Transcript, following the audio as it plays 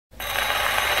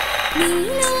ఈ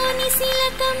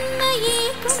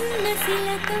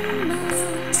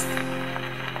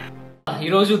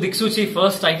రోజు దిక్సూచి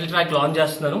ఫస్ట్ టైటిల్ ట్రాక్ లాంచ్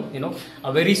చేస్తున్నాను.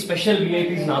 a very special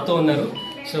VIPs నాతో ఉన్నారు.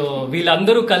 సో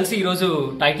వీళ్ళందరూ కలిసి ఈ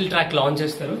రోజు టైటిల్ ట్రాక్ లాంచ్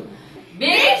చేస్తారు.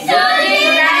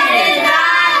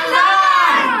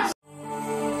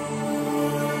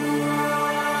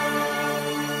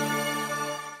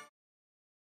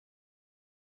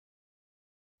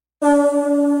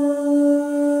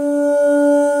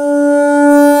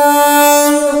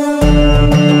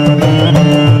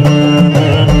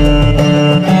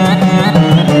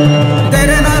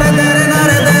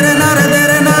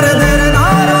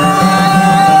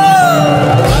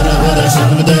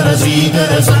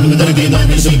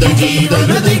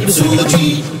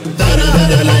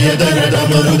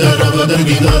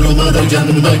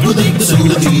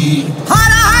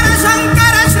 హర హర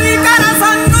శంకర శ్రీకర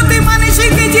సన్నుతి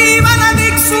మనిషికి జీవన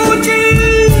దిక్సూచి.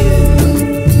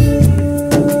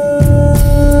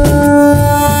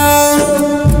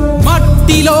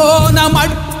 మట్టిలోన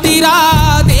మట్టిరా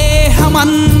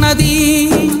దేహమన్నది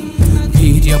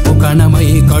వీర్యపు కణమై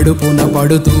కడుపున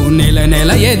పడుతూ నెల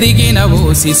నెల ఎదిగిన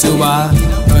ఓ శిశువా,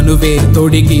 కనువే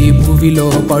తొడిగి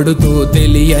భువిలో పడుతూ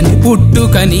తెలియని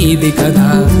పుట్టుక నీది కదా.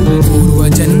 పూర్వ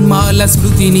జన్మాల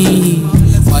స్మృతిని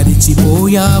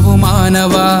మరిచిపోయావు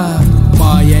మానవా,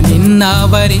 మాయ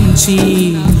నిన్నావరించి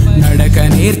నడక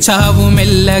నేర్చావు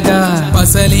మెల్లగా.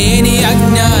 పసలేని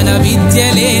అజ్ఞాన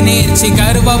విద్యలే నేర్చి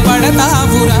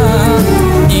గర్వపడతావురా.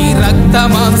 ఈ రక్త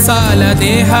మాంసాల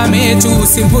దేహమే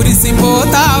చూసి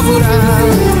మురిసిపోతావురా.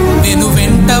 నేను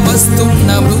వెంట వస్తున్న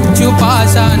మృత్యు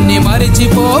పాశాన్ని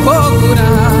మరిచిపోబోకురా.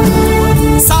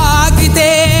 సాగితే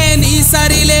నీ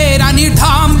సరిలేరని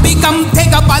ఢాంబికం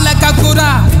తెగ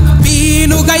పలకకురా.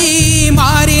 పీనుగై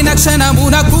మారిన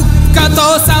క్షణమున కుక్కతో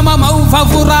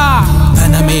సమమౌవవురా.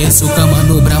 ధనమే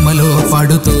సుఖమను భ్రమలో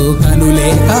పడుతూ కనులే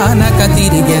కానక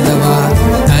తిరిగెదవా.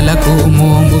 తలకు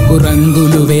మోముకు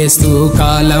రంగులు వేస్తూ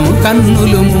కాలం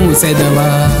కన్నులు మూసెదవా.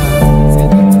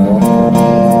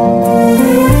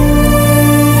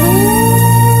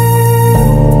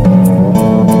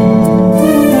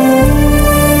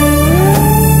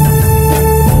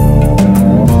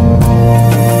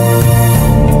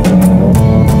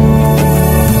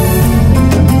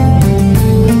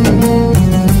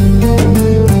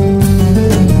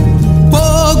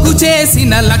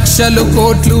 చేసిన లక్షలు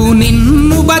కోట్లు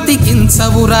నిన్ను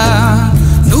బతికించవురా.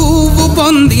 నువ్వు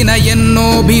పొందిన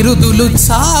ఎన్నో బిరుదులు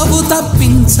చావు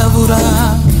తప్పించవురా.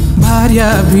 భార్య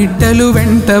బిడ్డలు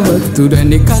వెంట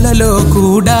వత్తురని కలలో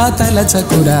కూడా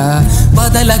తలచకురా.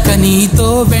 బదలక నీతో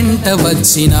వెంట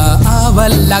వచ్చిన ఆ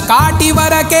వల్ల కాటి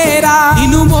వరకేరా.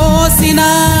 నిన్ను మోసిన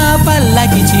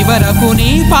పల్లకి చివరకు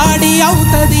నీ పాడి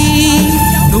అవుతది.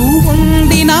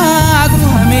 నువ్వుండిన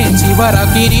గృహమే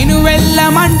చివరకి నిన్ను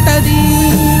వెళ్ళమంటది.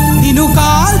 నిన్ను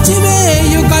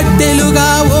కాల్చివేయు కట్టెలుగా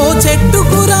ఓ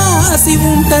చెట్టుకు రాసి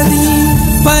ఉంటది.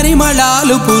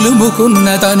 పరిమళాలు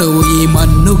పులుముకున్న తనువు ఈ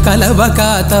మన్ను కలవక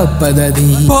తప్పదది.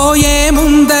 పోయే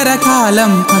ముందర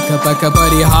కాలం పకపక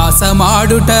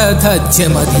పరిహాసమాడుట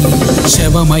తథ్యమది.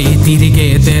 శవమై తిరిగే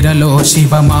తెరలో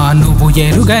శివమా నువ్వు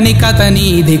ఎరుగని కథ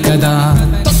నీది కదా.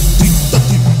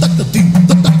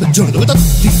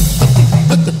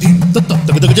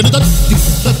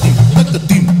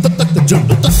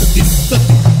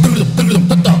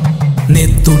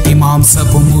 నెత్తుటి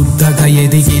మాంసపు ముద్దగా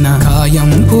ఎదిగిన కాయం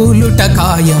కూలుట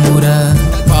కాయమురా.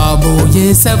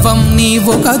 కాబోయే శవం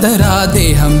నీవు కదరా.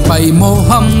 దేహంపై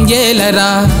మోహం ఏలరా.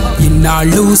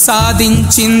 ఇన్నాళ్ళు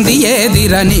సాధించింది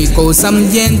ఏదిరా. నీ కోసం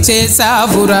ఏం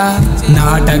చేసావురా.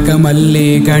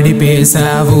 నాటకమల్లే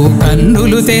గడిపేశావు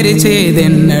కన్నులు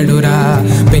తెరిచేదెన్నడురా.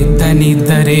 పెద్ద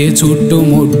నిద్దరే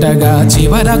చుట్టుముట్టగా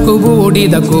చివరకు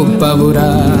బూడిద కుప్పవురా.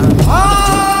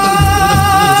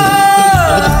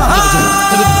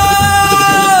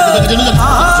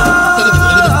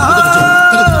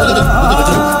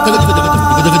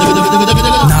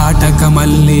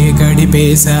 నాటకమల్లే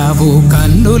గడిపేశావు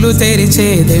కన్నులు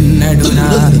తెరిచేదెన్నడురా.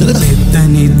 పెద్ద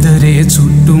నిద్దరే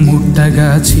చుట్టుముట్టగా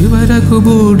చివరకు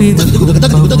బూడిద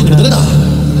కుప్పవురా.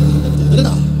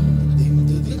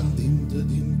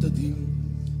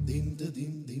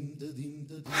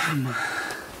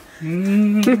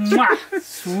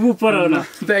 సూపర్ అవునా.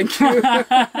 Thank you.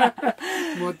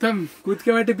 మొత్తం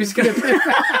కూతుకెబట్టి పిసికి.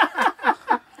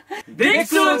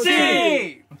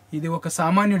 ఇది ఒక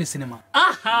సామాన్యుడి సినిమా.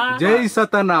 జై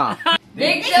సతనా.